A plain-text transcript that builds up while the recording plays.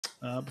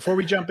Before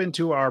we jump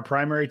into our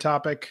primary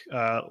topic,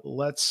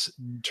 let's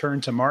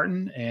turn to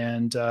Martin.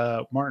 And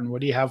Martin,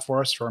 what do you have for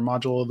us for our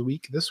module of the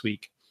week this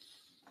week?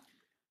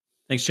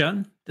 Thanks,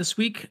 John. This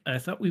week, I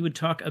thought we would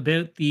talk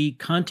about the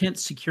Content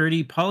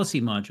Security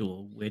Policy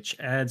module, which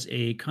adds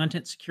a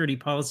content security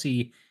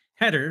policy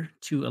header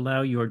to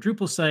allow your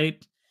Drupal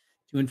site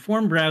to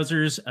inform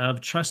browsers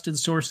of trusted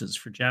sources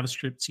for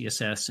JavaScript,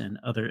 CSS, and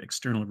other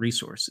external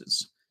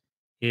resources.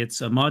 It's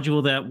a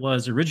module that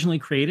was originally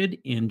created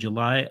in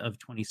July of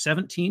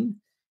 2017.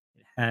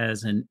 It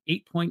has an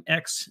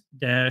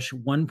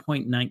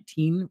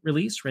 8.x-1.19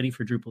 release ready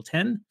for Drupal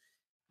 10.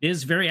 It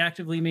is very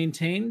actively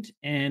maintained,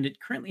 and it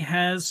currently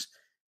has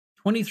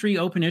 23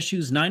 open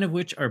issues, 9 of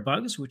which are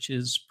bugs, which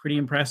is pretty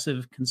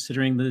impressive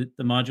considering the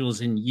module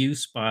is in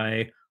use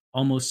by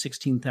almost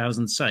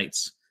 16,000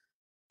 sites.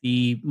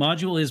 The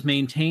module is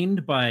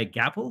maintained by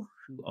Gapple,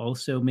 who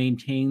also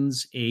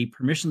maintains a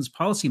permissions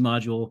policy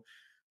module,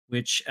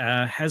 which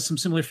has some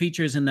similar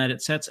features in that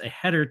it sets a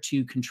header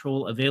to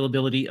control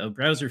availability of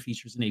browser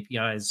features and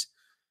APIs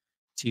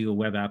to a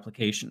web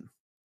application.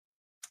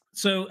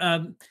 So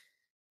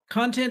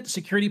content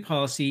security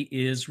policy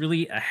is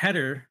really a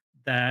header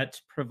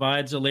that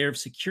provides a layer of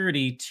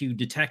security to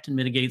detect and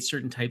mitigate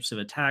certain types of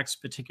attacks,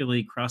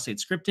 particularly cross-site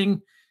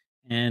scripting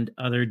and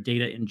other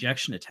data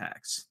injection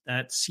attacks.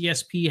 That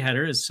CSP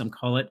header, as some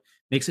call it,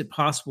 makes it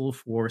possible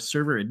for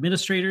server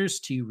administrators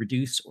to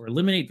reduce or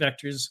eliminate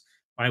vectors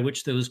by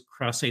which those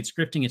cross-site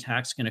scripting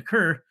attacks can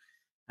occur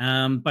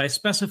by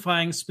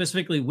specifying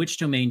specifically which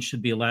domains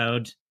should be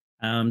allowed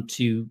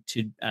to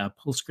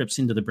pull scripts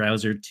into the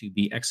browser to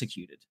be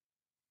executed.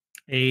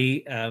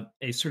 A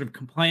sort of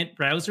compliant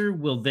browser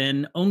will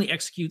then only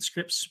execute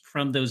scripts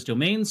from those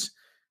domains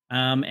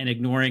and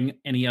ignoring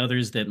any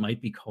others that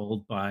might be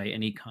called by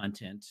any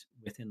content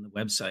within the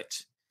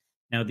website.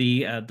 Now,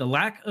 the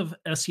lack of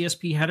a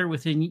CSP header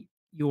within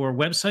your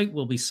website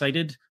will be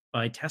cited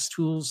by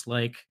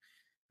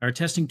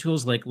testing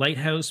tools like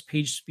Lighthouse,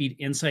 PageSpeed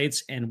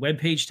Insights, and Web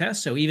Page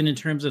Test. So even in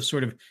terms of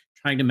sort of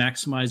trying to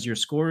maximize your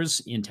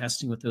scores in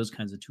testing with those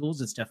kinds of tools,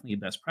 it's definitely a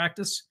best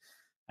practice.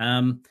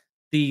 The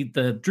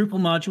Drupal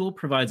module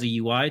provides a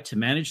UI to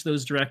manage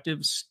those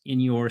directives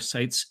in your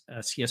site's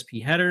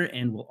CSP header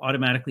and will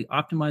automatically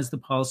optimize the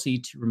policy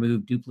to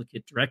remove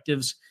duplicate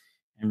directives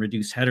and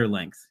reduce header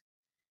length.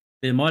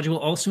 The module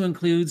also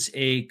includes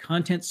a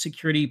content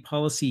security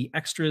policy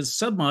extras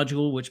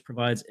submodule, which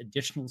provides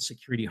additional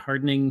security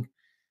hardening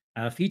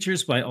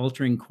features by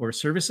altering core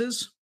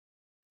services.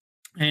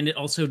 And it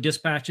also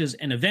dispatches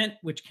an event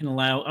which can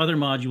allow other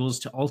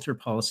modules to alter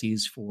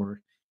policies for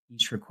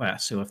each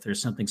request. So if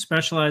there's something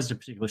specialized a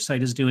particular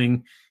site is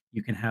doing,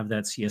 you can have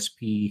that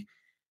CSP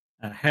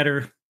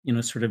header,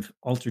 sort of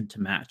altered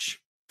to match.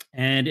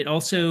 And it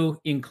also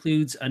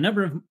includes a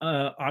number of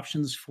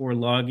options for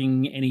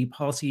logging any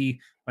policy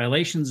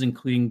violations,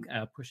 including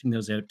pushing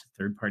those out to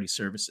third-party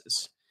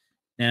services.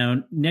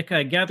 Now, Nick,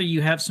 I gather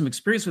you have some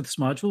experience with this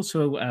module,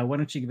 so why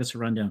don't you give us a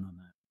rundown on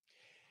that?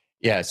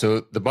 Yeah,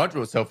 so the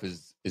module itself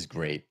is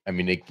great. I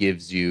mean, it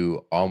gives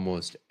you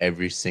almost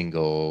every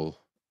single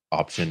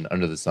option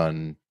under the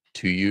sun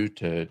to you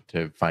to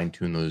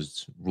fine-tune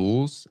those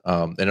rules.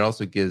 And it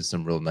also gives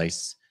some real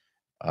nice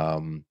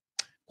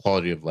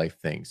quality of life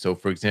things. So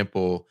for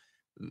example,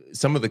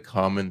 some of the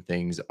common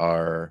things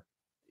are,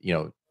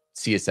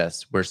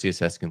 CSS, where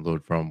CSS can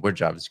load from, where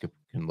JavaScript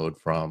can load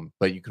from,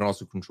 but you can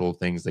also control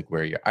things like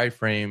where your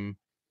iframe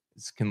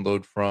can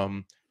load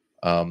from.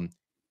 And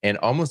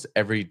almost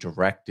every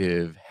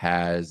directive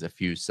has a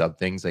few sub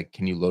things, like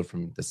can you load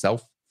from the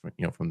self,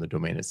 from the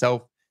domain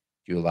itself?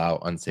 Do you allow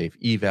unsafe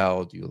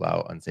eval? Do you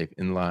allow unsafe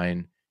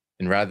inline?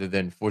 And rather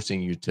than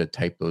forcing you to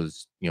type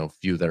those,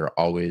 few that are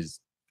always,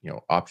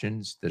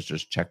 options, there's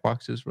just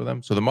checkboxes for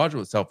them. So the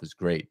module itself is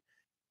great.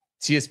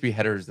 CSP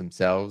headers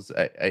themselves,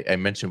 I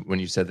mentioned when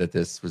you said that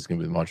this was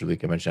going to be the module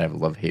week, I mentioned I have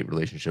a love-hate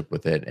relationship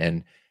with it.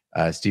 And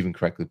Stephen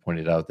correctly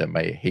pointed out that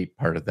my hate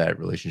part of that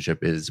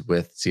relationship is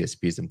with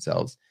CSPs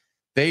themselves.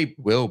 They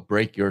will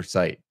break your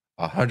site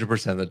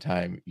 100% of the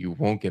time. You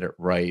won't get it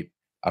right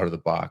out of the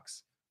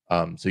box.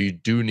 So you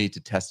do need to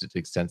test it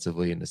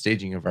extensively in the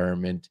staging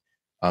environment.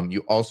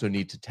 You also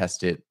need to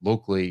test it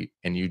locally,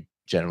 and you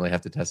generally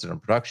have to test it on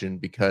production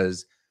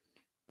because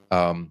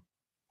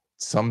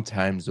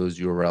sometimes those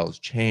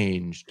URLs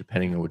change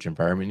depending on which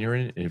environment you're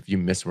in. And if you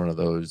miss one of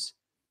those,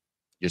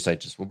 your site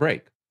just will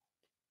break.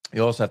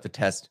 You also have to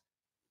test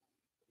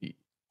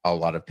a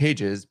lot of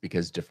pages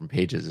because different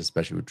pages,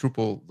 especially with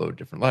Drupal, load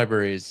different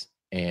libraries,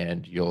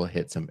 and you'll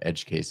hit some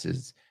edge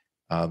cases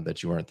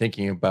that you weren't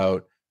thinking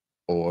about,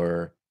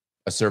 or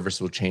a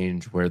service will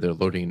change where they're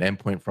loading an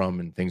endpoint from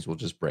and things will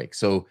just break.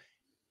 So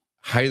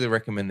highly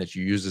recommend that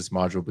you use this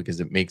module because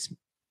it makes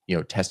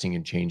testing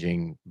and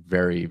changing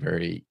very,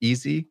 very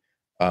easy.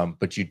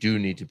 But you do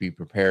need to be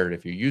prepared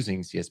if you're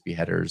using CSP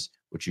headers,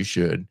 which you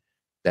should,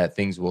 that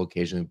things will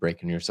occasionally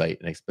break in your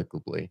site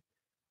inexplicably.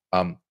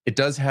 It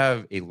does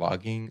have a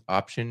logging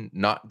option,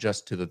 not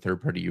just to the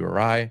third-party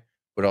URI,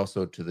 but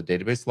also to the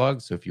database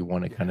logs. So if you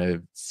want to kind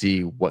of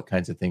see what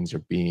kinds of things are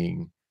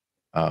being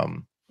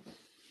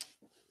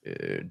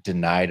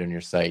denied on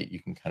your site, you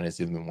can kind of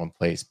see them in one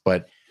place.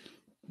 But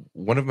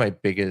one of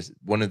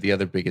the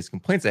other biggest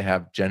complaints I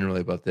have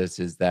generally about this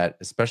is that,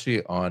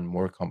 especially on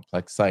more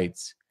complex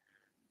sites,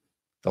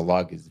 the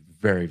log is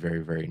very,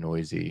 very, very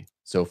noisy.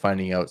 So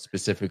finding out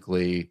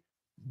specifically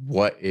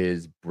what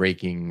is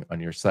breaking on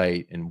your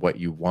site and what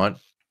you want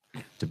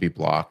to be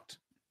blocked,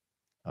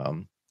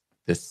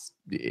 this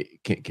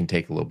can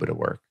take a little bit of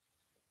work.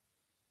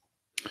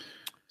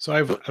 So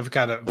I've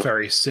got a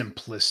very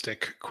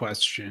simplistic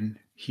question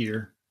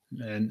here,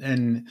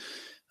 and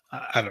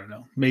I don't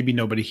know, maybe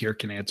nobody here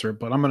can answer it,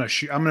 but I'm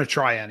gonna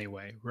try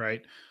anyway,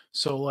 right?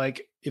 So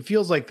like, it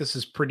feels like this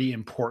is pretty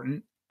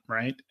important,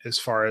 right? As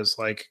far as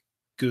like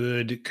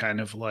good kind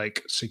of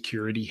like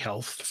security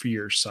health for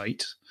your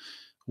site.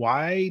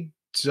 Why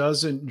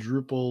doesn't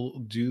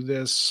Drupal do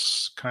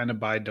this kind of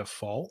by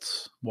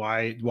default?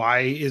 Why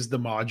is the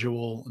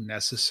module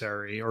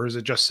necessary, or is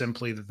it just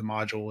simply that the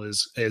module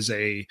is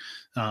a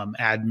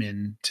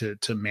admin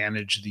to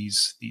manage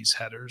these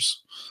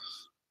headers?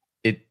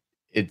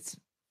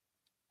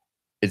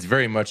 It's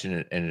very much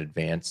an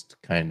advanced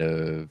kind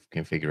of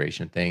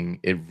configuration thing.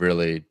 It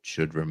really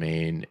should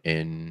remain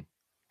in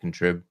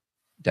contrib,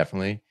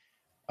 definitely.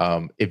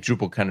 If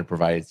Drupal kind of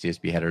provided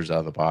CSP headers out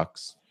of the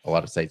box, a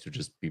lot of sites would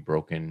just be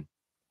broken,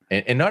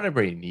 and not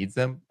everybody needs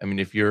them. I mean,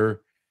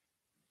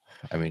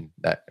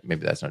 that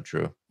maybe that's not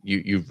true.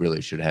 You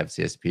really should have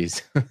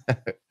CSPs.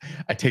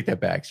 I take that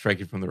back.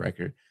 Strike it from the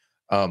record.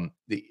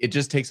 It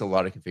just takes a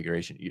lot of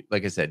configuration.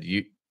 Like I said,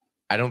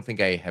 I don't think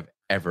I have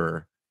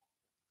ever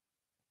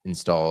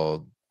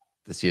installed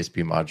the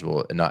CSP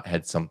module and not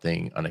had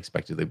something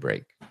unexpectedly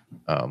break,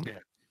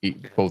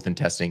 both in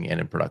testing and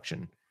in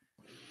production.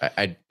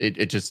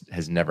 It just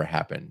has never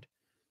happened.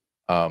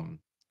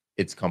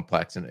 It's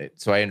complex, and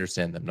so I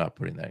understand them not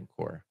putting that in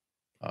core.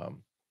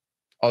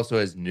 Also,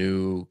 as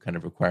new kind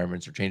of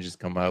requirements or changes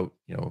come out,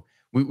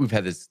 we've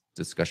had this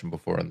discussion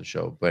before on the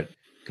show, but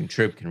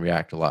contrib can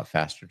react a lot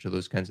faster to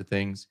those kinds of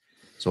things.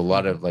 So a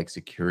lot of like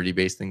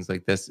security-based things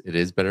like this, it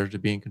is better to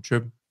be in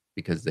contrib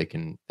because they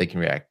can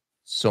react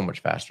so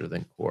much faster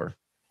than core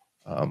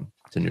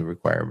to new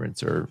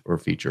requirements or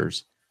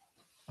features.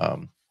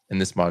 And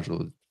this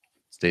module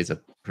stays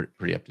up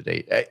pretty up to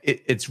date.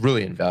 It's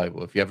really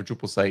invaluable. If you have a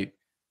Drupal site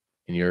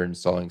and you're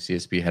installing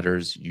CSP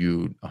headers,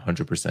 you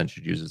 100%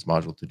 should use this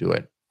module to do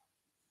it.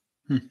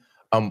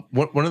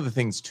 One of the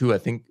things too, I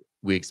think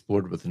we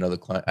explored with another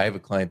client. I have a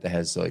client that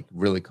has like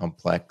really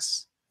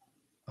complex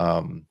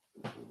and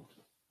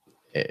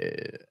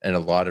a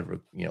lot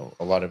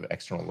of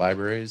external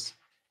libraries,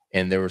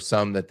 and there were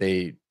some that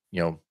they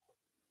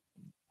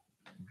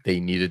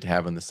needed to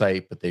have on the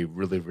site, but they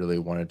really, really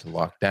wanted to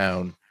lock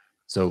down.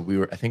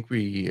 So I think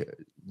we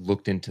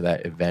looked into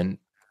that event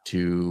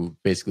to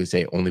basically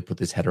say only put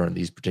this header on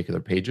these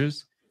particular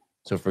pages.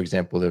 So for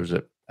example, there was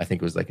I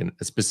think it was like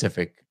a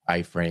specific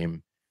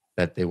iframe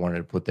that they wanted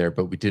to put there,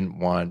 but we didn't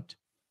want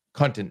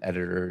content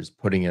editors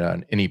putting it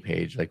on any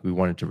page. Like we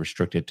wanted to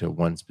restrict it to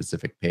one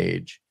specific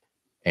page.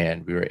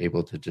 And we were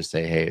able to just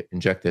say, hey,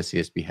 inject this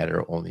CSP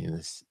header only in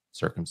this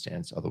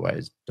circumstance,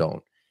 otherwise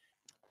don't.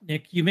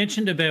 Nick, you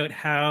mentioned about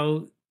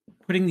how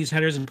putting these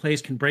headers in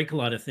place can break a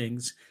lot of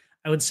things.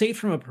 I would say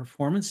from a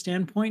performance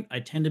standpoint, I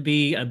tend to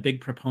be a big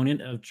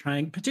proponent of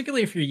trying,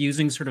 particularly if you're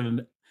using sort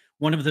of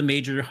one of the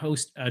major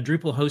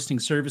Drupal hosting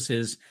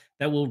services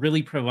that will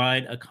really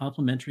provide a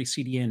complementary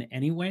CDN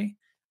anyway.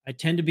 I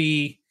tend to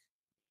be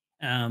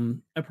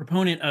a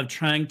proponent of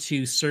trying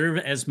to serve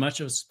as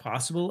much as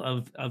possible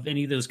of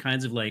any of those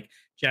kinds of like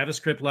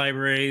JavaScript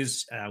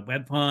libraries,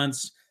 web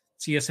fonts,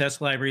 CSS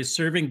libraries,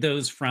 serving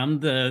those from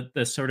the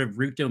sort of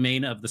root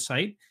domain of the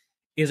site.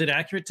 Is it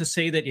accurate to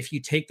say that if you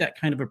take that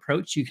kind of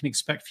approach, you can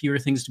expect fewer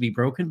things to be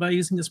broken by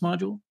using this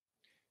module?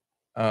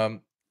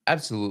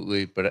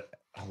 Absolutely, but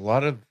a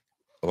lot of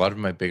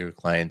my bigger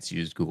clients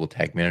use Google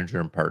Tag Manager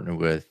and partner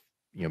with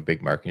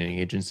big marketing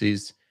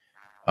agencies,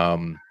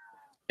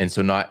 and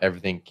so not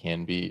everything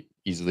can be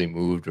easily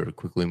moved or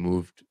quickly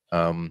moved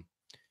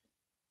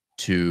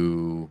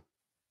to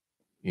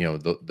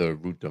the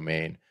root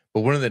domain.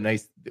 But one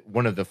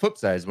of the flip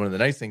sides, one of the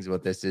nice things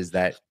about this is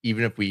that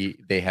even if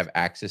they have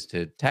access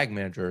to Tag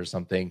Manager or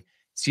something,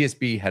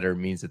 CSP header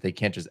means that they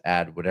can't just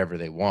add whatever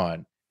they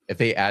want. If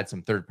they add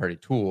some third-party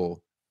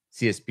tool,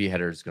 CSP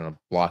header is going to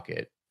block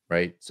it,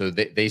 right? So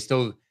it gives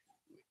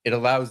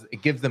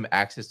them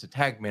access to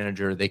Tag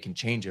Manager. They can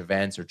change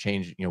events or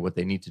change what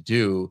they need to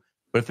do.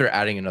 But if they're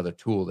adding another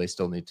tool, they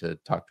still need to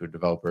talk to a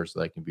developer so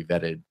that can be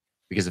vetted.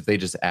 Because if they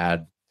just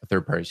add a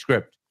third-party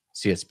script,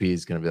 CSP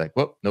is going to be like,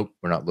 well, nope,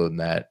 we're not loading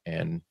that,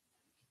 and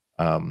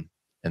then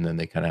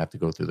they kind of have to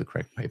go through the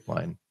correct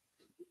pipeline.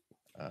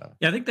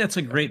 Yeah, I think that's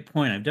a great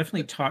point. I've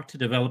definitely talked to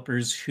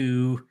developers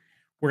who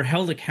were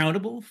held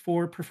accountable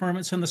for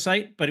performance on the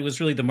site, but it was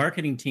really the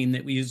marketing team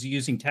that was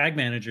using Tag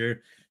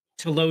Manager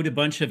to load a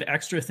bunch of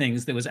extra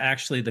things that was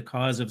actually the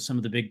cause of some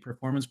of the big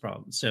performance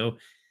problems. So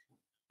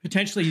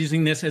potentially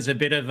using this as a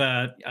bit of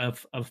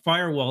a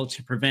firewall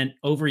to prevent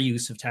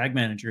overuse of Tag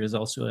Manager is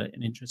also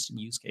an interesting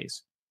use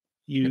case.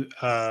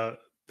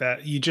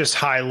 that you just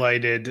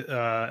highlighted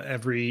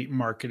every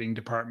marketing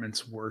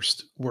department's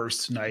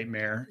worst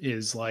nightmare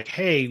is like,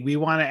 hey, we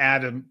want to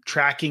add a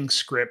tracking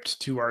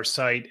script to our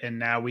site, and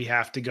now we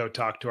have to go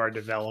talk to our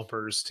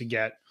developers to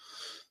get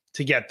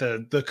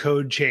the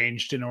code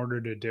changed in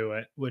order to do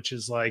it, which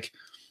is like,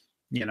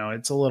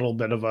 it's a little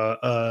bit of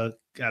a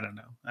I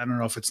don't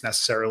know if it's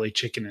necessarily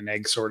chicken and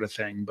egg sort of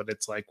thing, but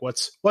it's like,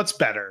 what's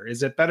better?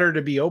 Is it better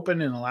to be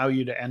open and allow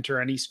you to enter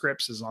any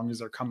scripts as long as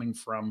they're coming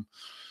from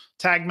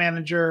Tag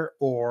Manager,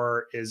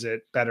 or is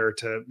it better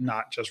to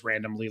not just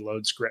randomly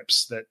load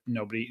scripts that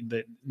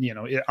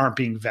aren't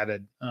being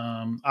vetted?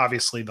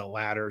 Obviously the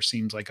latter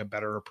seems like a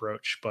better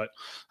approach, but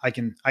I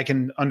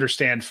can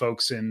understand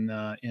folks in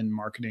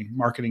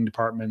marketing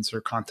departments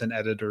or content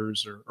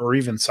editors or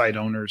even site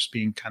owners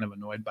being kind of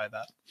annoyed by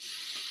that.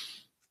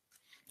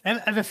 I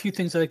have a few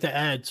things I'd like to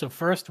add. So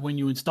first, when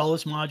you install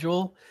this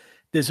module,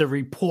 there's a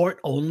report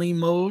only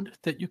mode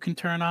that you can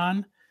turn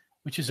on,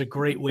 which is a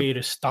great way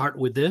to start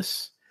with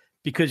this,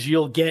 because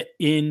you'll get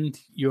in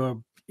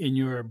your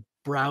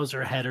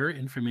browser header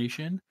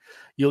information,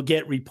 you'll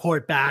get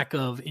report back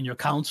in your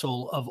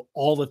console of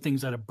all the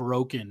things that are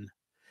broken.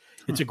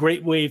 It's a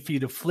great way for you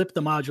to flip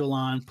the module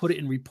on, put it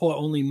in report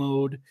only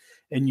mode,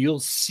 and you'll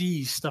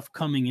see stuff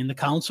coming in the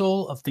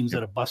console of things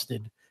that are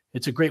busted.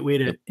 It's a great way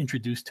to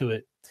introduce to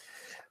it.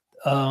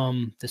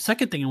 The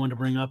second thing I want to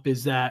bring up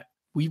is that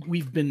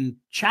we've been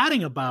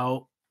chatting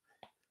about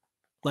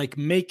like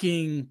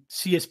making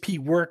CSP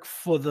work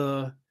for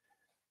the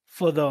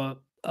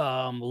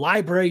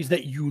libraries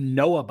that you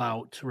know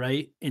about,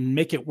 right? And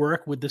make it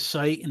work with the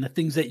site and the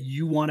things that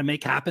you want to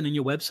make happen in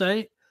your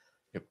website.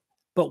 Yep.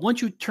 But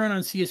once you turn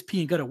on CSP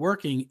and get it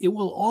working, it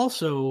will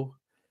also,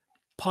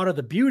 part of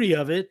the beauty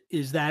of it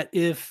is that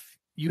if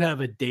you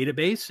have a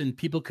database and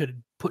people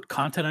could put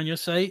content on your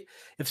site,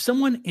 if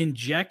someone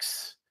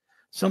injects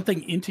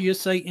something into your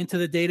site, into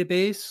the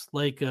database,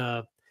 like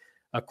a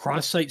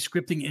cross-site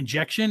scripting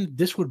injection,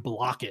 this would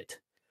block it.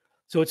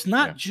 So it's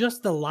not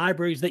just the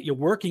libraries that you're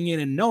working in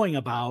and knowing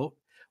about.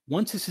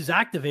 Once this is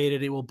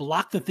activated, it will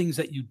block the things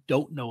that you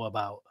don't know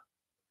about.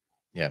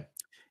 Yeah.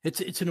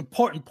 It's an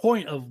important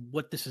point of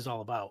what this is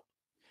all about.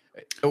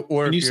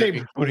 Or when you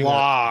say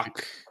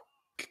block,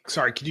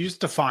 sorry, could you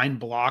just define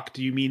block?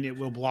 Do you mean it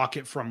will block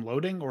it from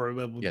loading, or it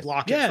will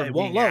block it from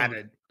being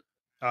added?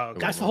 Oh,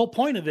 that's the whole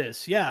point of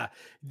this. Yeah.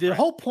 The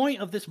whole point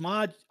of this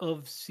mod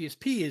of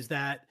CSP is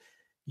that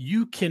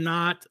you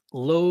cannot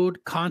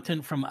load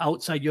content from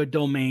outside your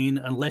domain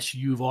unless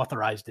you've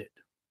authorized it.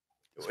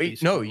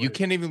 Wait, no, you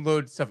can't even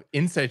load stuff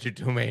inside your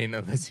domain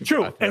unless you've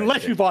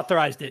you've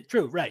authorized it.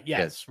 True. Right.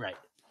 Yes. Right.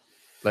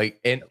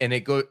 Like, and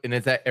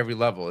it's at every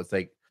level. It's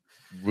like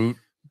root,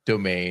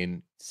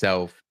 domain,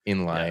 self,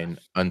 inline,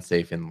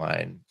 unsafe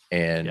inline,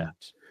 and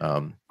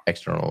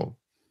external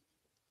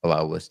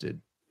allow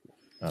listed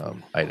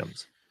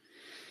items.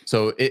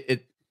 So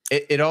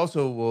it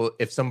also will,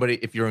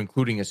 if you're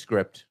including a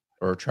script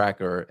or a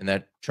tracker, and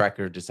that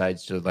tracker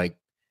decides to like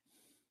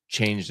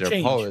change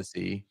their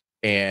policy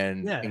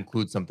and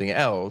include something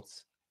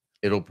else,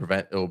 it'll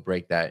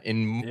break that.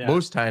 And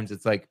most times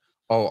it's like,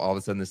 oh, all of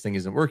a sudden this thing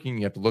isn't working.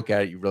 You have to look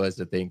at it. You realize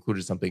that they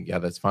included something. Yeah,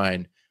 that's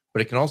fine.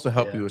 But it can also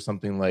help you with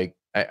something like,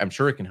 I'm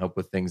sure it can help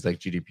with things like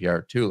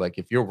GDPR too. Like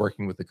if you're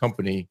working with a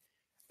company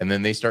and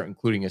then they start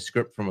including a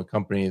script from a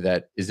company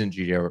that isn't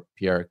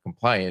GDPR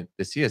compliant,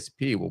 the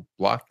CSP will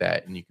block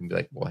that. And you can be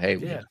like, well, hey,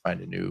 we need to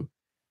find a new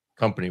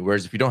company.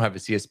 Whereas if you don't have a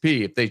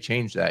CSP, if they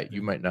change that,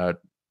 you might not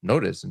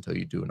notice until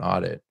you do an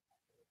audit.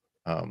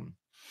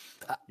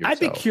 I'd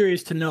be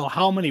curious to know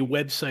how many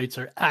websites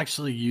are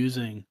actually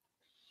using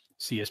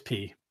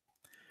CSP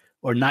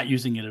or not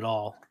using it at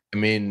all. I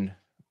mean,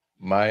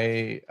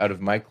 out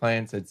of my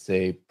clients, I'd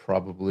say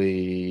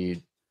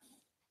probably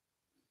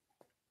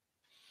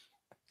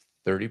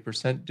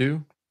 30%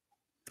 do.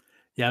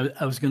 Yeah,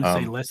 I was going to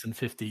say less than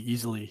 50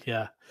 easily.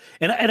 Yeah.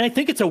 And I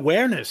think it's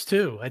awareness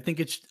too. I think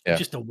it's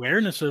just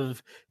awareness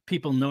of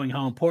people knowing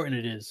how important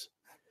it is.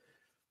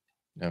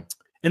 Yeah.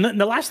 And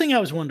the last thing I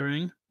was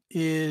wondering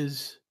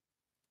is,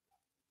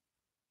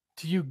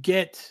 do you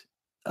get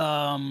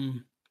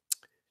higher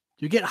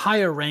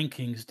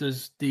rankings?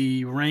 Does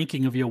the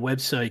ranking of your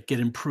website get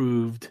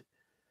improved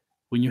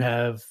when you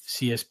have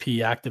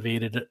CSP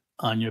activated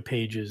on your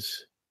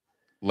pages?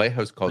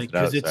 Lighthouse calls it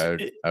out, so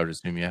I would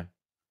assume, yeah.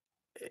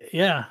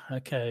 Yeah.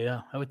 Okay.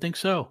 Yeah, I would think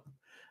so.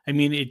 I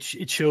mean,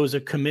 it shows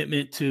a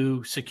commitment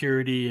to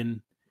security,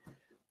 and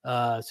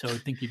so I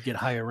think you'd get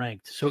higher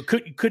ranked. So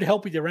it could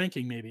help with your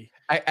ranking, maybe.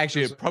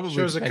 It probably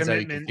depends how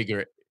you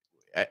configure it.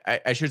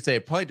 I should say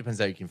it probably depends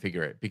how you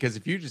configure it, because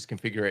if you just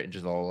configure it and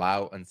just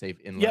allow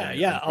unsafe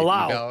inline,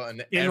 allow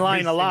and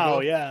inline allow,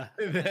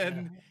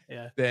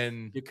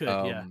 then you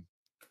could,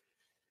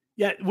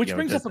 which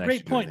brings up a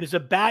great point.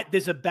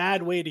 There's a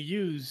bad way to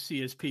use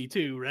CSP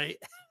too, right?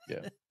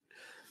 Yeah.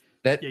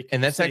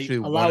 That's actually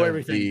allow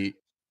everything.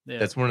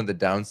 That's one of the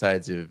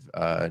downsides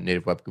of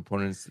native web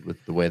components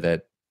with the way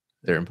that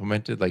they're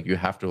implemented. Like you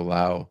have to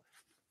allow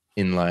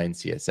inline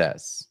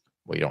CSS.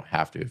 Well, you don't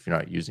have to if you're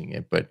not using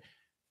it, but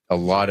a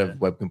lot of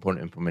web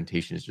component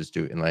implementations just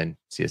do inline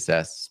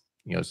CSS,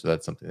 so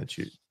that's something that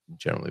you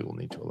generally will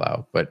need to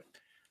allow. But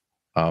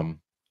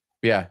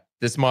yeah,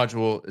 this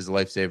module is a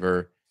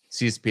lifesaver.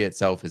 CSP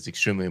itself is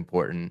extremely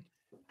important.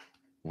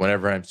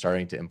 Whenever I'm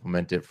starting to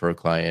implement it for a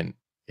client,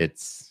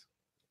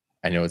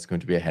 I know it's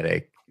going to be a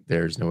headache.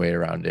 There's no way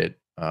around it.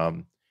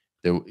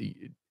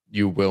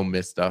 You will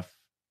miss stuff.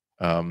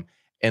 And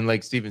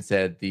like Steven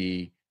said,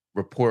 the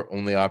report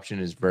only option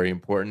is very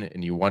important,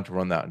 and you want to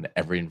run that in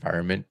every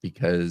environment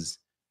because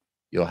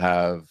you'll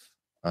have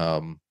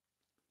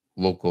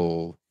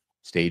local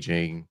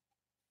staging,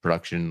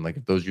 production. Like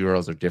if those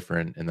URLs are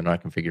different and they're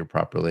not configured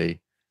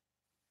properly,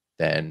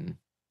 then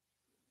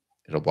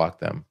it'll block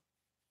them,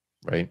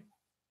 right?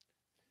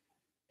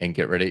 And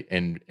get ready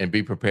and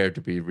be prepared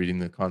to be reading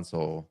the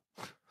console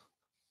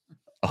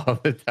all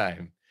the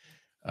time,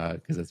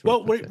 because that's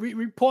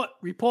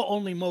report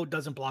only mode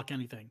doesn't block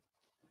anything.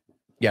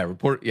 Yeah,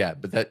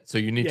 but so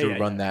you need to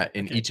run that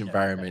in each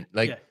environment.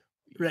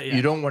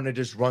 You don't want to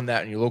just run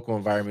that in your local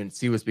environment,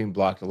 see what's being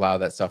blocked, allow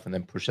that stuff, and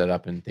then push that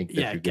up and think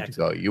that you're good to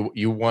go.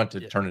 You want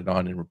to turn it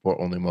on in report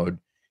only mode,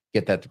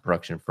 get that to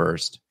production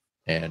first,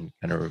 and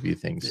kind of review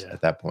things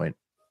at that point.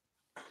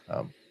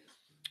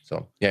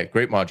 So yeah,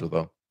 great module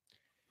though.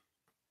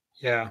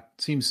 Yeah,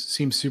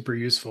 seems super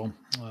useful.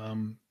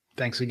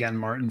 Thanks again,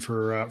 Martin,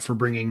 for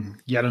bringing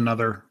yet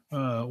another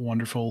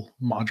wonderful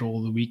module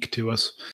of the week to us.